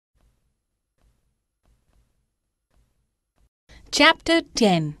Chapter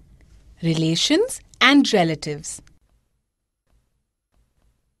 10 Relations and Relatives.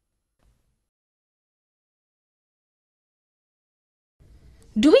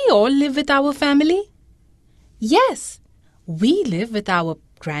 Do we all live with our family? Yes, we live with our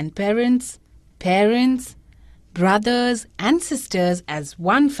grandparents, parents, brothers and sisters as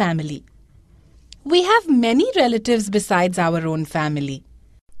one family. We have many relatives besides our own family.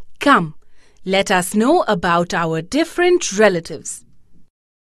 Come, let us know about our different relatives.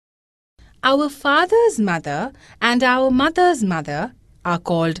 Our father's mother and our mother's mother are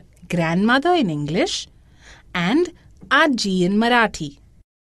called grandmother in English and Aji in Marathi.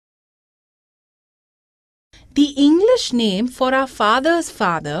 The English name for our father's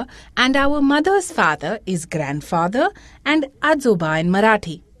father and our mother's father is grandfather and Ajoba in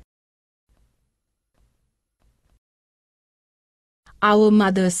Marathi. Our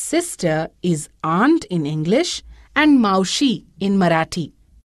mother's sister is aunt in English and Maushi in Marathi.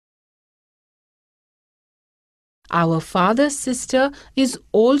 Our father's sister is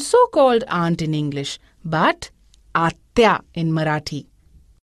also called aunt in English but Atya in Marathi.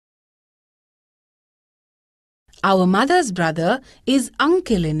 Our mother's brother is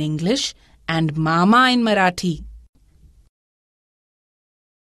uncle in English and mama in Marathi.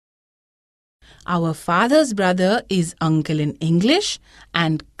 Our father's brother is uncle in English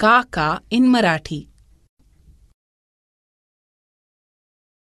and kaka in Marathi.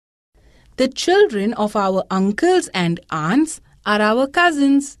 The children of our uncles and aunts are our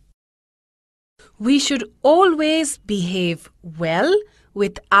cousins. We should always behave well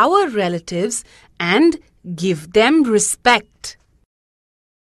with our relatives and give them respect.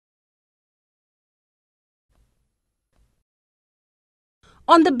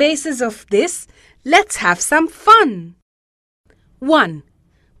 On the basis of this, let's have some fun. 1.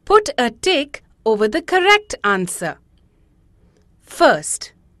 Put a tick over the correct answer.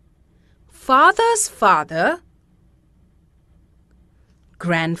 First, father's father,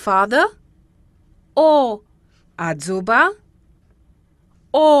 grandfather, or Ajoba,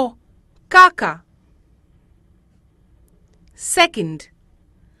 or kaka. Second,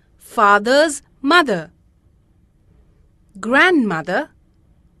 father's mother, grandmother,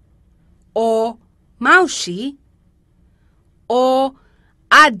 or Maushi, or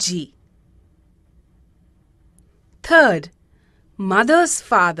Aji. Third, mother's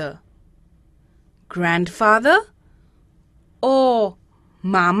father, grandfather, or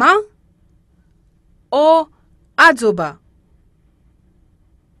mama, or Ajoba.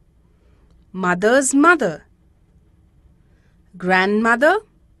 Mother's mother, grandmother,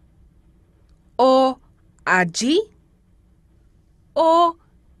 or Aji, or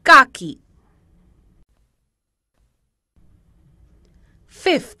Kaki.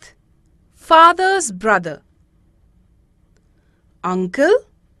 Fifth, father's brother, uncle,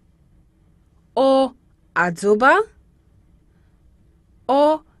 or Ajoba,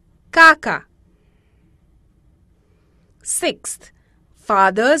 or kaka. Sixth,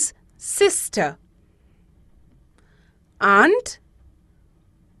 father's sister, aunt,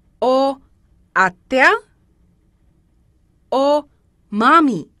 or atya, or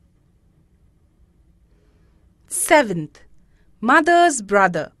mami. Seventh, mother's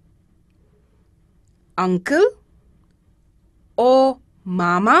brother, uncle, or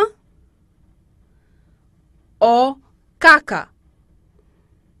mama, or kaka.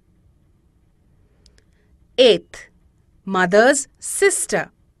 Eighth, mother's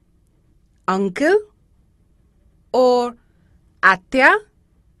sister, uncle, or atya,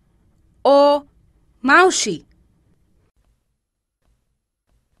 or maushi.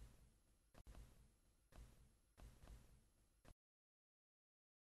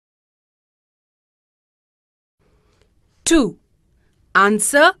 Two.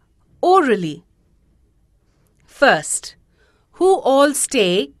 Answer orally. First, who all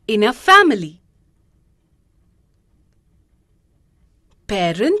stay in a family?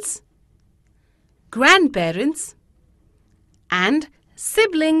 Parents, grandparents, and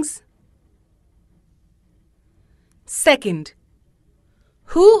siblings. Second,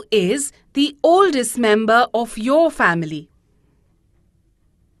 who is the oldest member of your family?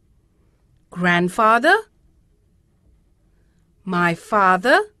 Grandfather, my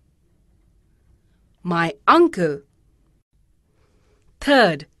father, my uncle.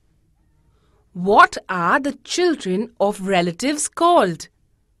 Third, what are the children of relatives called?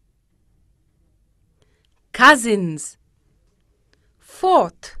 Cousins.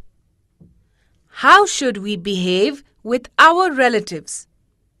 Fourth, how should we behave with our relatives?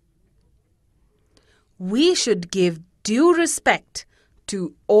 We should give due respect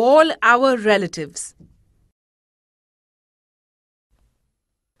to all our relatives.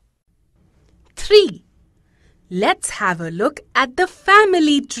 3. Let's have a look at the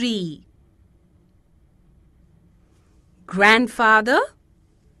family tree. Grandfather,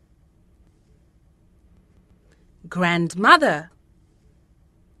 grandmother,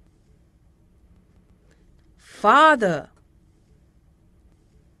 father,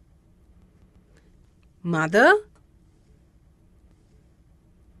 mother,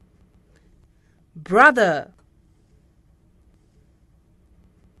 brother,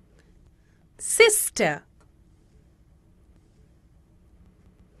 sister,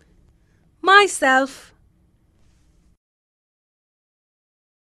 myself,